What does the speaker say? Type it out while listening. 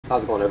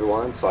How's it going,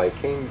 everyone? So I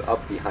came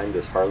up behind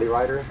this Harley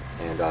rider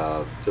and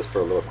just for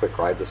a little quick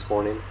ride this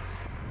morning,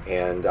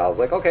 and I was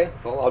like, okay,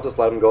 well, I'll just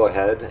let him go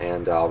ahead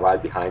and I'll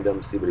ride behind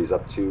him, see what he's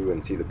up to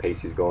and see the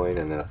pace he's going,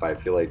 and then if I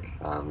feel like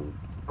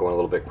going a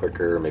little bit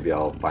quicker, maybe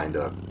I'll find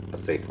a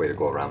safe way to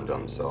go around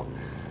him. So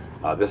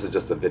this is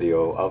just a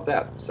video of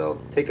that.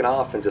 So taking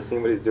off and just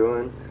seeing what he's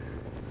doing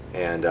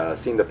and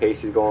seeing the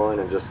pace he's going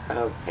and just kind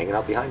of hanging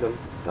out behind him.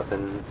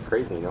 Nothing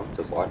crazy, you know,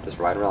 just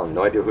riding around.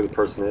 No idea who the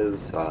person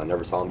is,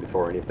 never saw him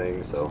before or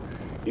anything, so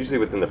usually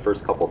within the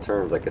first couple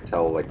turns I could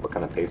tell like what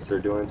kind of pace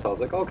they're doing, so I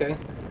was like, okay.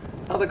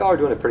 I was like, oh, we're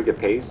doing a pretty good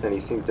pace, and he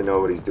seems to know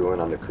what he's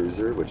doing on the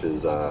cruiser, which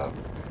is,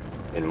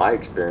 in my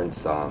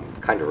experience,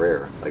 kind of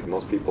rare. Like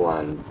most people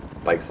on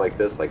bikes like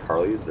this, like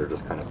Harleys, they're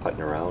just kind of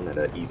putting around at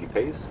an easy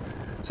pace.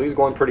 So he's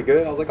going pretty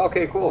good. I was like,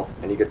 okay, cool.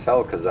 And you could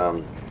tell because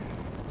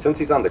since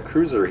he's on the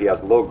cruiser, he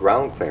has low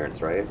ground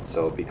clearance, right?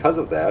 So because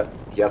of that,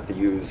 he has to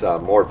use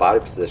more body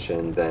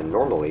position than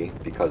normally,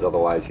 because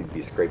otherwise he'd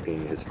be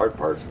scraping his hard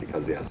parts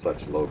because he has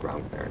such low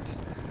ground clearance.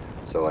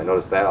 So I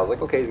noticed that. I was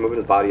like, okay, he's moving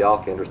his body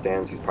off. He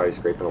understands he's probably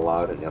scraping a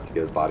lot and he has to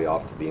get his body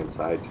off to the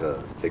inside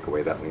to take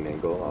away that lean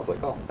angle. I was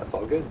like, oh, that's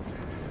all good.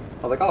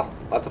 I was like, oh,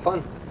 lots of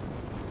fun.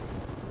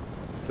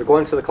 So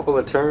going to the couple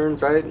of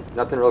turns, right?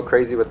 Nothing real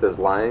crazy with his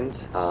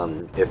lines.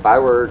 If I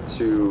was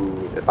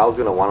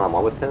doing a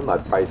one-on-one with him,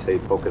 I'd probably say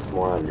focus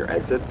more on your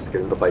exits,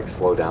 getting the bike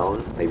slow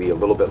down, maybe a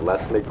little bit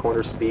less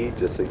mid-corner speed,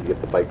 just so you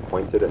get the bike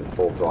pointed and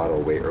full throttle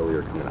way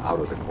earlier coming out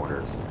of the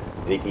corners.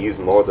 And you can use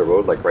more of the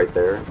road, like right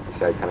there. You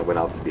see I kind of went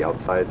out to the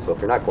outside, so if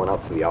you're not going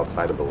out to the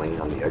outside of the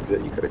lane on the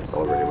exit, you could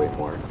accelerate way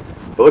more.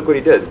 But look what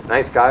he did.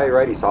 Nice guy,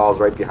 right? He saw I was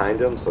right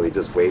behind him, so he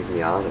just waved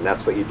me on, and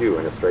that's what you do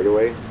in a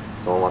straightaway.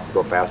 Someone wants to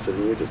go faster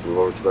than you, just move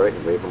over to the right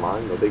and wave them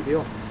on. No big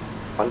deal.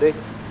 Fun day.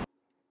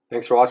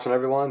 Thanks for watching,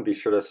 everyone. Be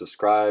sure to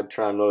subscribe,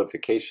 turn on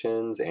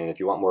notifications, and if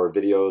you want more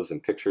videos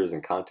and pictures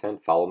and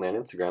content, follow me on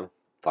Instagram.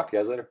 Talk to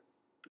you guys later.